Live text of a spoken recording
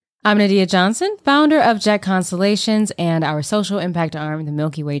I'm Nadia Johnson, founder of Jet Constellations and our social impact arm, the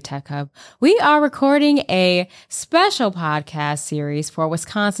Milky Way Tech Hub. We are recording a special podcast series for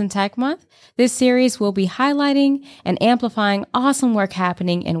Wisconsin Tech Month. This series will be highlighting and amplifying awesome work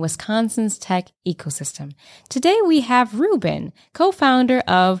happening in Wisconsin's tech ecosystem. Today we have Ruben, co-founder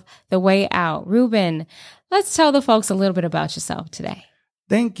of The Way Out. Ruben, let's tell the folks a little bit about yourself today.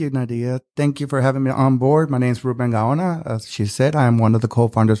 Thank you, Nadia. Thank you for having me on board. My name is Ruben Gaona. As she said, I am one of the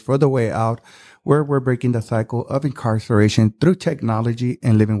co-founders for The Way Out, where we're breaking the cycle of incarceration through technology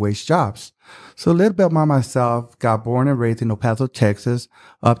and living wage jobs. So a little bit about myself. Got born and raised in El Paso, Texas,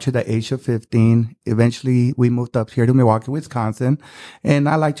 up to the age of 15. Eventually, we moved up here to Milwaukee, Wisconsin, and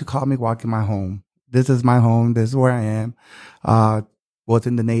I like to call Milwaukee my home. This is my home. This is where I am. Was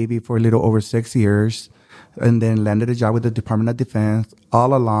in the Navy for a little over 6 years. And then landed a job with the Department of Defense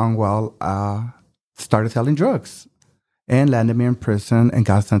all along while started selling drugs and landed me in prison and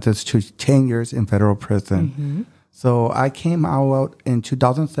got sentenced to 10 years in federal prison. Mm-hmm. So I came out in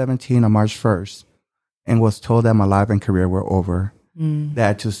 2017 on March 1st and was told that my life and career were over. Mm.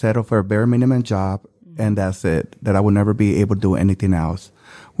 That to settle for a bare minimum job and that's it, that I would never be able to do anything else,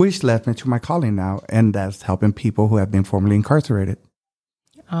 which led me to my calling now, and that's helping people who have been formerly incarcerated.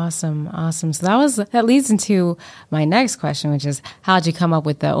 Awesome. So that leads into my next question, which is, how did you come up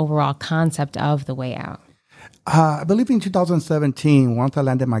with the overall concept of The Way Out? I believe in 2017, once I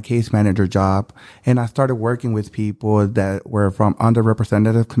landed my case manager job and I started working with people that were from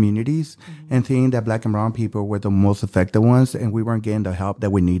underrepresented communities and seeing that Black and brown people were the most affected ones and we weren't getting the help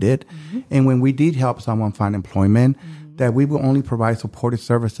that we needed. And when we did help someone find employment, that we would only provide supportive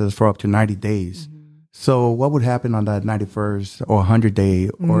services for up to 90 days. So what would happen on that 91st or 100 day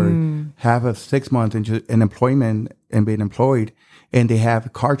or have a 6 months in employment and being employed and they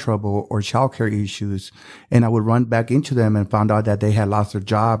have car trouble or childcare issues. And I would run back into them and found out that they had lost their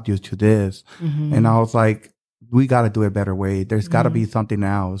job due to this. And I was like, we got to do it a better way. There's got to be something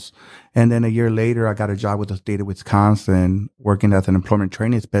else. And then a year later, I got a job with the state of Wisconsin, working as an employment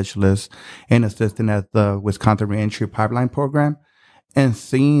training specialist and assisting at the Wisconsin Reentry Pipeline Program. And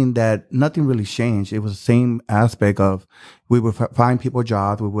seeing that nothing really changed. It was the same aspect of we would find people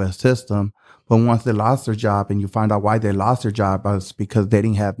jobs, we would assist them. But once they lost their job and you find out why they lost their job was because they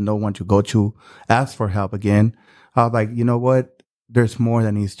didn't have no one to go to ask for help again. I was like, you know what? There's more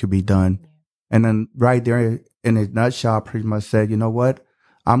that needs to be done. And then right there in a nutshell, I pretty much said, you know what?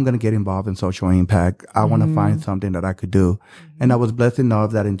 I'm going to get involved in social impact. I want to find something that I could do. And I was blessed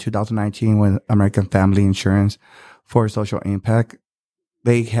enough that in 2019, when American Family Insurance for Social Impact,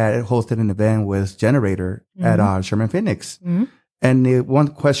 they had hosted an event with Generator at Sherman Phoenix. And the one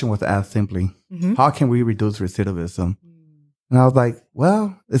question was asked simply, how can we reduce recidivism? And I was like,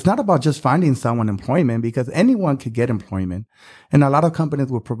 well, it's not about just finding someone employment because anyone could get employment. And a lot of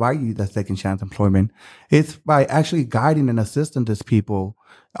companies will provide you that second chance employment. It's by actually guiding and assisting these people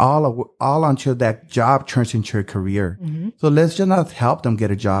all until that job turns into a career. So let's just not help them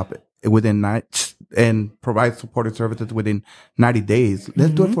get a job within nights and provide supportive services within 90 days.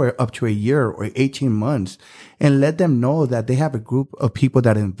 Let's do it for up to a year or 18 months and let them know that they have a group of people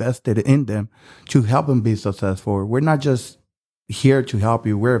that invested in them to help them be successful. We're not just here to help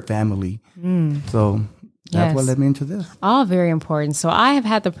you. We're a family. So that's what led me into this. All very important. So I have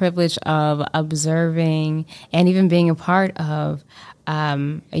had the privilege of observing and even being a part of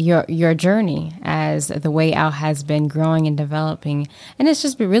your journey as The Way Out has been growing and developing. And it's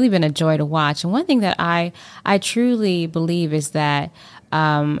just really been a joy to watch. And one thing that I truly believe is that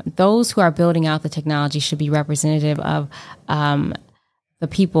those who are building out the technology should be representative of the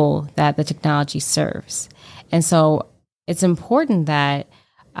people that the technology serves. And so it's important that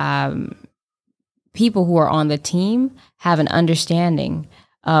people who are on the team have an understanding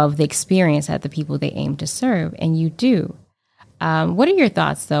of the experience that the people they aim to serve. And you do. What are your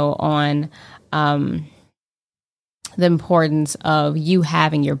thoughts, though, on the importance of you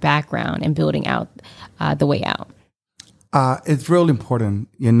having your background and building out The Way Out? It's real important.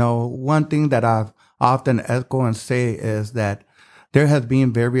 You know, one thing that I've often echo and say is that there has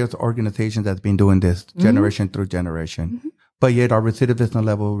been various organizations that's been doing this generation through generation, but yet our recidivism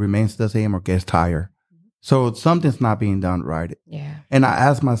level remains the same or gets higher. So something's not being done right. Yeah. And I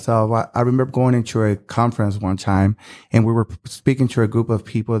asked myself, I remember going into a conference one time and we were speaking to a group of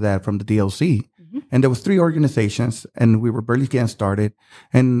people that from the DLC. And there was 3 organizations and we were barely getting started.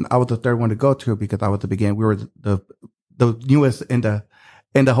 And I was the third one to go to because I was the beginning. We were the newest in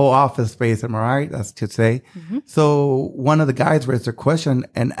the whole office space. Am I right? That's to say. So one of the guys raised a question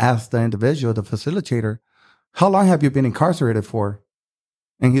and asked the individual, the facilitator, how long have you been incarcerated for?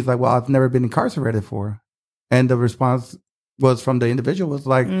 And he's like, well, I've never been incarcerated for. And the response was from the individual was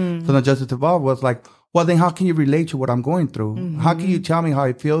like, from the justice involved was like, well, then how can you relate to what I'm going through? How can you tell me how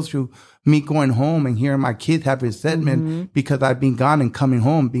it feels to me going home and hearing my kids have resentment because I've been gone and coming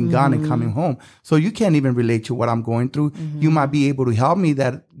home, gone and coming home. So you can't even relate to what I'm going through. You might be able to help me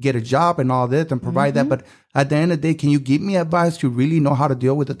get a job and all this and provide that. But at the end of the day, can you give me advice to really know how to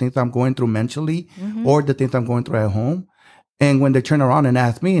deal with the things I'm going through mentally or the things I'm going through at home? And when they turned around and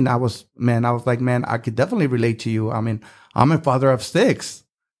asked me, and I was like, man, I could definitely relate to you. I mean, I'm a father of 6.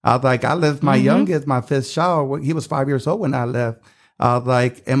 I was like, I left my youngest, my 5th child. He was 5 years old when I left. I was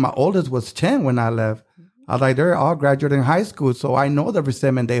like, and my oldest was 10 when I left. I was like, they're all graduating high school. So I know the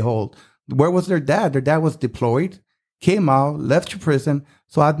resentment they hold. Where was their dad? Their dad was deployed, came out, left to prison.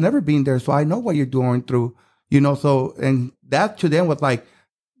 So I've never been there. So I know what you're going through, so, and that to them was like,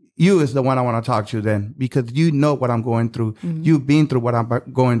 you is the one I want to talk to then, because you know what I'm going through. You've been through what I'm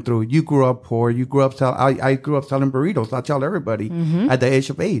going through. You grew up poor. You grew up I grew up selling burritos. I tell everybody at the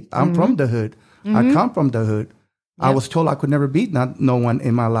age of 8. I'm from the hood. I come from the hood. I was told I could never beat no one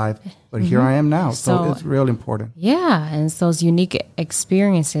in my life, but here I am now. So it's real important. Yeah, and it's those unique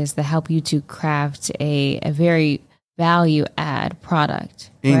experiences that help you to craft a very value add product.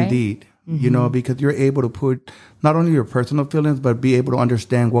 Right? Indeed. Because you're able to put not only your personal feelings, but be able to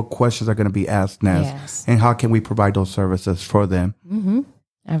understand what questions are going to be asked next. Yes. And how can we provide those services for them.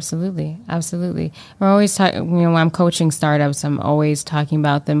 Absolutely. Absolutely. We're always talking, when I'm coaching startups, I'm always talking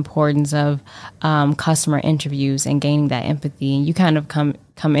about the importance of customer interviews and gaining that empathy. And you kind of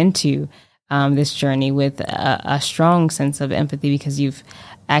come into this journey with a strong sense of empathy because you've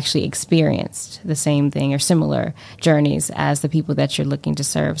actually experienced the same thing or similar journeys as the people that you're looking to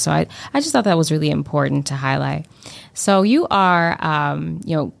serve. So I just thought that was really important to highlight. So you are,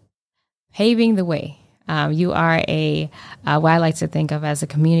 paving the way. You are what I like to think of as a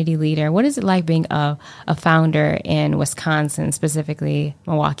community leader. What is it like being a founder in Wisconsin, specifically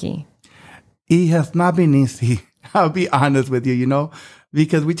Milwaukee? It has not been easy. I'll be honest with you,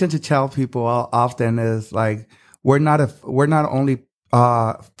 because we tend to tell people often is like, we're not only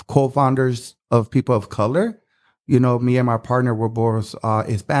co-founders of people of color. Me and my partner were both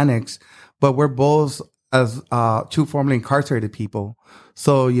Hispanics, but we're both as 2 formerly incarcerated people.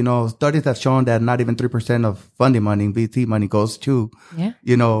 So, studies have shown that not even 3% of funding money, VC money, goes to,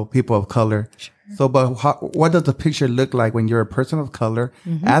 people of color. Sure. So, but what does the picture look like when you're a person of color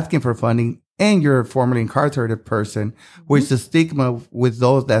asking for funding and you're a formerly incarcerated person, which the stigma with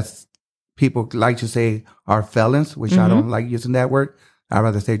those that people like to say are felons, which I don't like using that word. I'd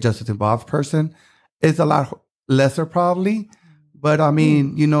rather say justice involved person. It's a lot lesser probably. But I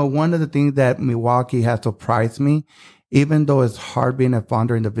mean, one of the things that Milwaukee has surprised me, even though it's hard being a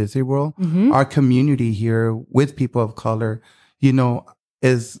founder in the VC world, our community here with people of color,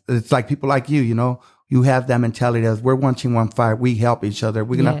 it's like people like you, you have that mentality as we're one team, one fight. We help each other.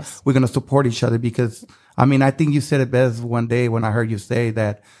 We're going to support each other because, I mean, I think you said it best one day when I heard you say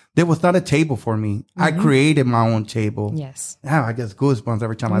that there was not a table for me. I created my own table. Yes. Now I get goosebumps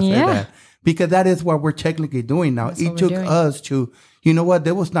every time I say that because that is what we're technically doing now. It took us to,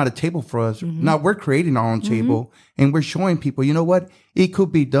 there was not a table for us. Now we're creating our own table and we're showing people, it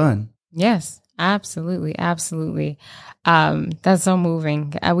could be done. Yes. Absolutely. Absolutely. That's so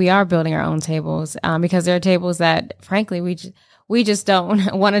moving. We are building our own tables, because there are tables that frankly, we just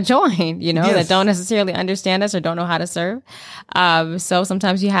don't want to join, that don't necessarily understand us or don't know how to serve. So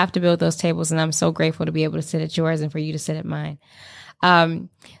sometimes you have to build those tables, and I'm so grateful to be able to sit at yours and for you to sit at mine.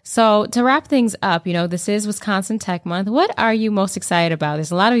 So to wrap things up, this is Wisconsin Tech Month. What are you most excited about?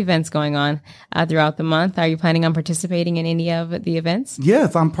 There's a lot of events going on throughout the month. Are you planning on participating in any of the events?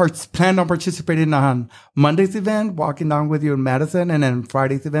 Yes, I'm planning on participating on Monday's event, walking down with you in Madison, and then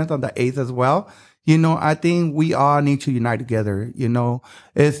Friday's event on the 8th as well. I think we all need to unite together.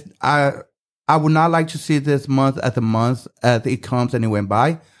 I would not like to see this month as a month as it comes and it went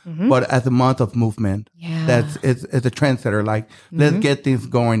by, but as a month of movement. Yeah. It's a trendsetter. Like, let's get things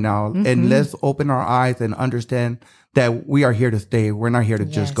going now and let's open our eyes and understand that we are here to stay. We're not here to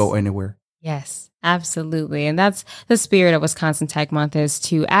just go anywhere. Yes, absolutely. And that's the spirit of Wisconsin Tech Month, is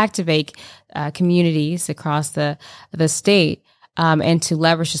to activate communities across the state. And to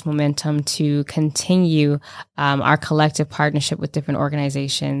leverage this momentum to continue our collective partnership with different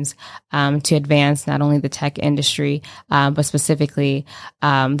organizations to advance not only the tech industry, but specifically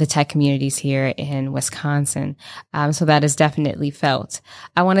the tech communities here in Wisconsin. So that is definitely felt.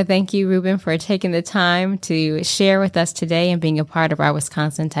 I want to thank you, Ruben, for taking the time to share with us today and being a part of our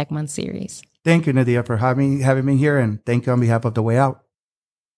Wisconsin Tech Month series. Thank you, Nadia, for having me here, and thank you on behalf of The Way Out.